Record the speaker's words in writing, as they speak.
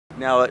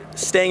Now,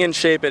 staying in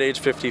shape at age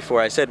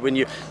 54, I said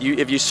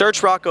if you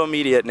search Rocco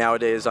Mediate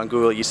nowadays on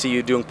Google, you see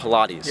you doing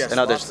Pilates and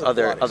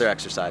other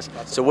exercise.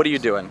 So what are you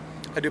doing?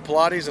 I do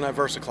Pilates and I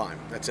VersaClimb.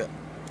 That's it.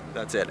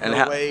 That's it. And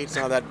no weights,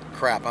 none of that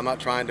crap. I'm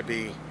not trying to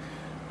be.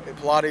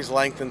 Pilates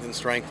lengthens and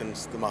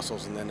strengthens the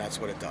muscles, and then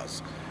that's what it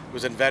does. It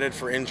was invented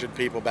for injured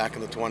people back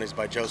in the 20s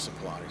by Joseph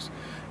Pilates.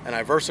 And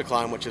I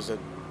VersaClimb, which is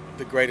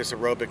the greatest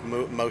aerobic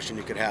motion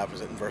you could have,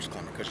 is in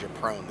VersaClimb because you're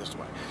prone this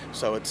way.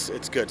 So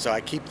it's good. So I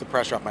keep the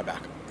pressure off my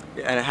back.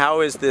 And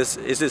how is this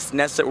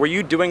necessary? Were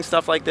you doing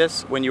stuff like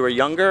this when you were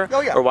younger? Oh,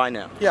 yeah. Or why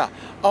now? Yeah,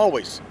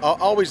 always.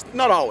 Always,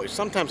 not always.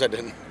 Sometimes I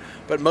didn't.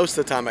 But most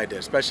of the time I did,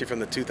 especially from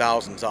the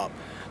 2000s up.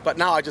 But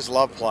now I just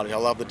love Pilates. I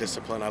love the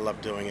discipline. I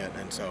love doing it.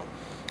 And so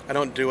I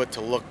don't do it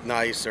to look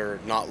nice or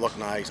not look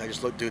nice. I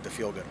just do it to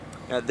feel good.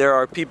 There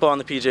are people on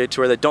the PGA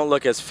Tour that don't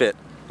look as fit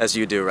as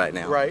you do right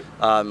now. Right.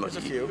 There's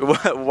a few.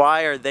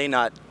 Why are they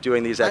not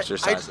doing these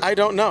exercises? I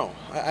don't know.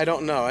 I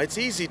don't know. It's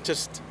easy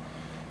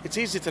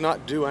to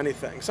not do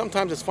anything.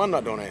 Sometimes it's fun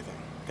not doing anything.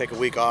 Take a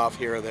week off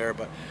here or there,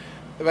 but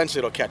eventually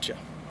it'll catch you.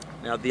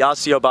 Now, the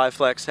Osteo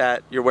Biflex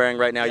hat you're wearing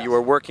right now, yes. You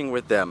were working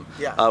with them.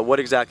 Yeah. What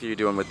exactly are you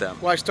doing with them?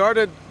 Well, when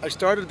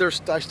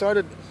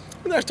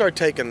I started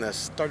taking this,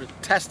 started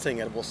testing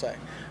it, we'll say,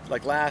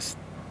 like last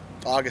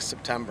August,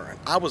 September, and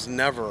I was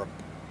never a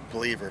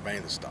believer of any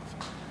of this stuff.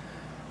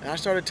 And I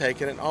started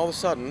taking it, and all of a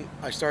sudden,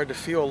 I started to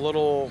feel a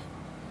little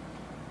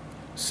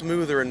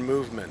smoother in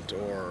movement,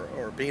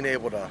 or being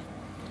able to,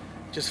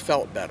 just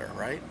felt better,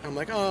 right? I'm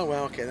like, oh,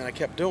 well, okay, then I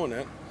kept doing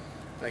it,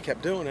 and I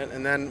kept doing it,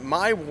 and then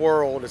my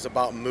world is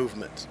about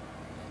movement.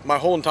 My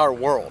whole entire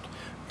world,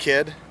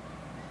 kid,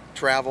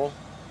 travel,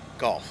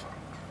 golf.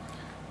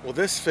 Well,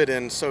 this fit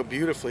in so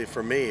beautifully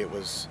for me, it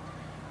was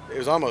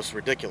almost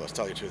ridiculous, to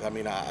tell you the truth. I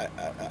mean,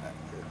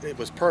 it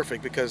was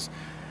perfect because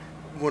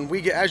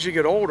as you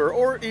get older,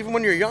 or even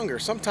when you're younger,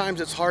 sometimes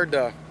it's hard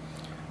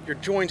your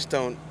joints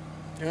they're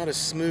not as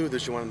smooth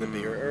as you want them to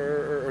be,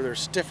 or they're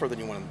stiffer than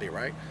you want them to be,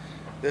 right?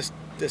 This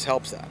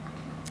helps that,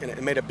 and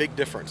it made a big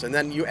difference. And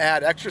then you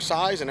add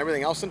exercise and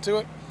everything else into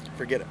it,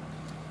 forget it.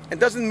 It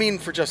doesn't mean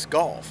for just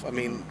golf. I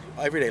mean,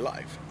 everyday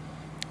life.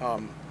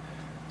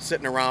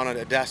 Sitting around at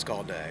a desk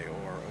all day,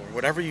 or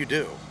whatever you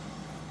do,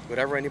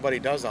 whatever anybody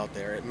does out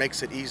there, it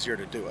makes it easier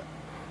to do it.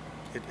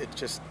 It's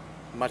just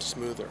much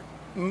smoother.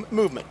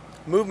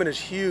 Movement is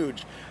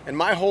huge, and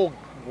my whole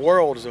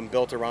world has been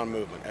built around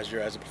movement as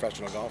a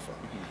professional golfer.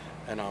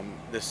 And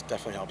this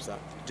definitely helps that.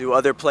 Do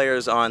other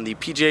players on the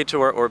PGA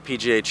Tour or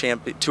PGA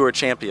Tour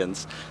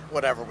champions,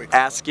 whatever we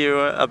ask you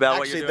about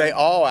what you're doing? Actually, they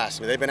all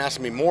ask me. They've been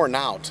asking me more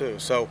now too.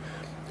 So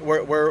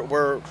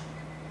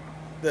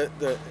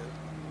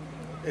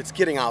it's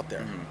getting out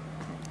there,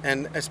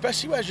 and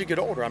especially as you get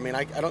older. I mean,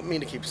 I don't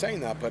mean to keep saying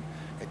that, but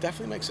it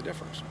definitely makes a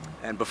difference.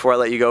 And before I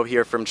let you go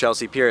here from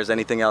Chelsea Piers,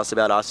 anything else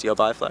about Osteo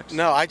Biflex?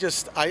 No,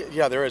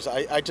 yeah, there is.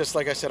 I just,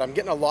 like I said, I'm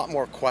getting a lot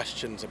more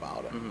questions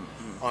about it,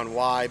 on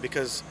why,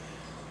 because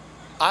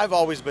I've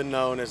always been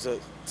known as a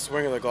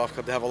swinger of the golf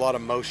club to have a lot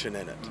of motion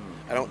in it.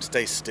 I don't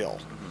stay still.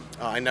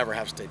 I never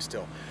have stayed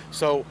still.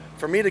 So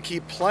for me to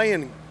keep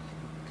playing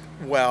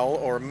well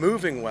or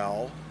moving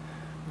well,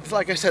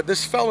 like I said,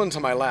 this fell into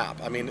my lap.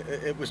 I mean,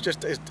 it was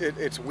just,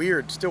 it's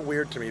weird, still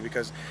weird to me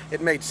because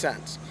it made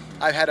sense.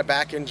 I've had a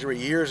back injury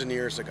years and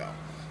years ago,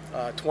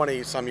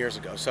 20-some years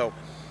ago. So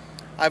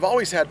I've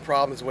always had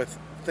problems with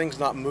things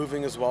not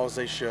moving as well as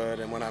they should,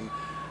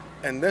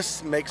 and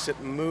this makes it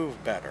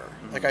move better.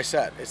 Like I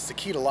said, it's the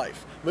key to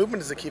life.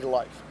 Movement is the key to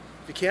life.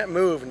 If you can't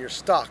move and you're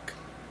stuck,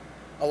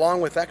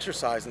 along with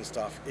exercise and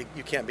stuff,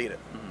 you can't beat it.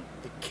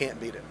 You can't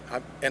beat it.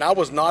 And I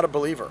was not a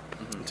believer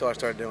until I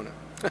started doing it.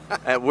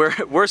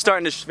 We're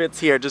starting to schwitz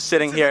here, just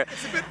sitting here.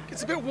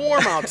 It's a bit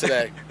warm out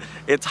today.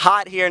 It's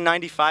hot here,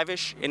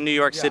 95-ish in New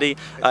York City.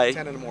 It's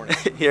 10 in the morning.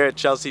 Here at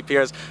Chelsea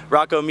Piers.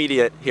 Rocco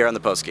Mediate here on the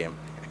postgame.